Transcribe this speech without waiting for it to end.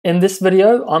In this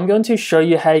video, I'm going to show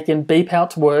you how you can beep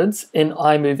out words in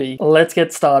iMovie. Let's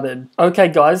get started. Okay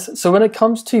guys, so when it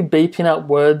comes to beeping out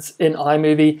words in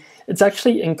iMovie, it's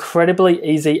actually incredibly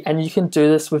easy and you can do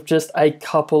this with just a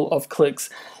couple of clicks.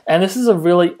 And this is a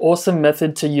really awesome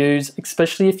method to use,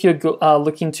 especially if you're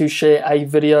looking to share a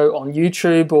video on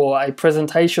YouTube or a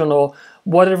presentation or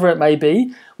whatever it may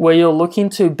be, where you're looking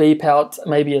to beep out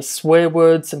maybe a swear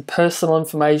word, some personal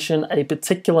information, a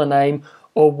particular name,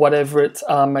 or whatever it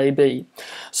may be.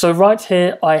 So right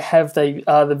here I have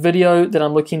the video that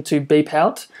I'm looking to beep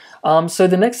out. So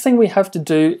the next thing we have to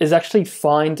do is actually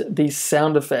find the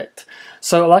sound effect.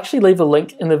 So I'll actually leave a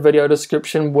link in the video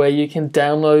description where you can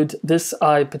download this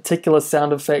particular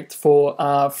sound effect for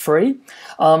free.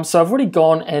 So I've already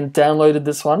gone and downloaded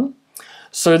this one.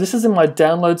 So this is in my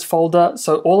downloads folder,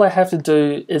 so all I have to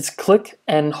do is click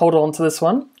and hold on to this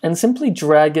one and simply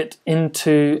drag it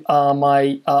into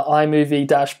my iMovie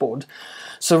dashboard.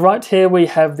 So right here we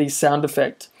have the sound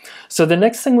effect. So the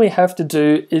next thing we have to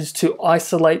do is to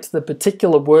isolate the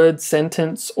particular word,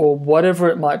 sentence, or whatever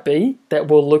it might be that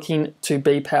we're looking to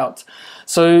beep out.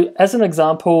 So as an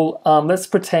example, let's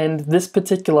pretend this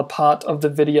particular part of the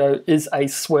video is a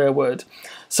swear word.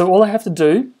 So all I have to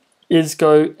do is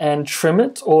go and trim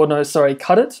it, or no, sorry,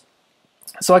 cut it.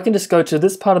 So I can just go to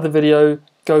this part of the video,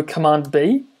 go Command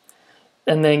B,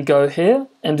 and then go here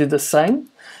and do the same.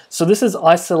 So this is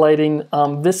isolating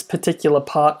this particular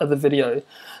part of the video.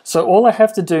 So all I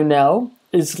have to do now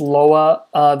is lower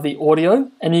the audio,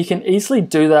 and you can easily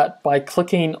do that by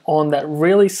clicking on that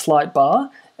really slight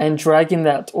bar and dragging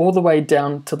that all the way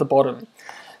down to the bottom.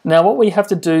 Now what we have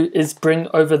to do is bring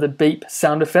over the beep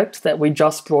sound effect that we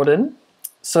just brought in.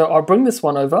 So I'll bring this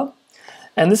one over,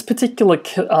 and this particular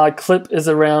clip is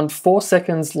around 4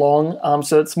 seconds long,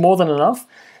 so it's more than enough.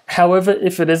 However,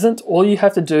 if it isn't, all you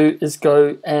have to do is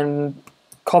go and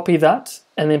copy that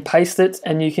and then paste it,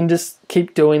 and you can just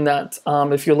keep doing that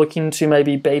if you're looking to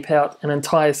maybe beep out an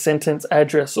entire sentence,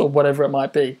 address, or whatever it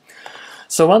might be.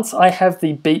 So once I have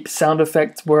the beep sound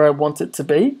effect where I want it to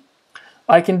be,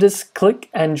 I can just click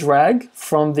and drag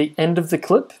from the end of the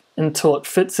clip until it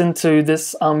fits into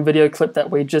this video clip that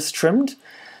we just trimmed,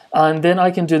 and then I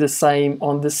can do the same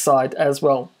on this side as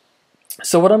well.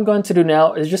 So what I'm going to do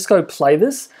now is just go play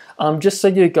this, just so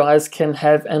you guys can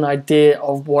have an idea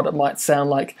of what it might sound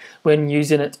like when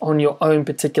using it on your own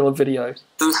particular video.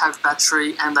 Do have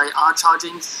battery and they are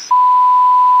charging.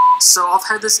 So I've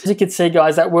had this. As you can see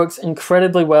guys, that works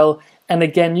incredibly well. And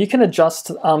again, you can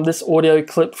adjust this audio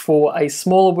clip for a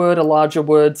smaller word, a larger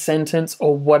word, sentence,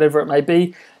 or whatever it may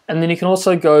be. And then you can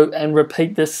also go and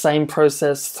repeat this same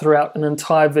process throughout an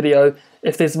entire video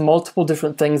if there's multiple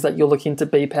different things that you're looking to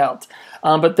beep out.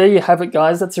 But there you have it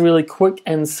guys, that's a really quick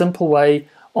and simple way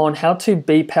on how to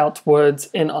beep out words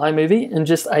in iMovie in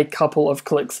just a couple of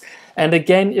clicks. And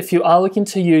again, if you are looking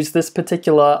to use this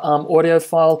particular audio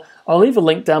file, I'll leave a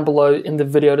link down below in the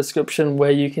video description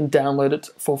where you can download it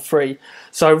for free.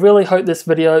 So I really hope this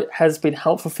video has been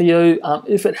helpful for you.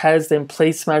 If it has, then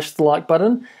please smash the like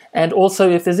button. And also,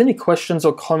 if there's any questions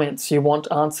or comments you want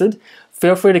answered,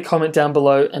 feel free to comment down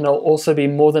below and I'll also be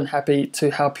more than happy to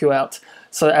help you out.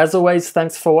 So as always,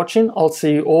 thanks for watching. I'll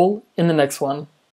see you all in the next one.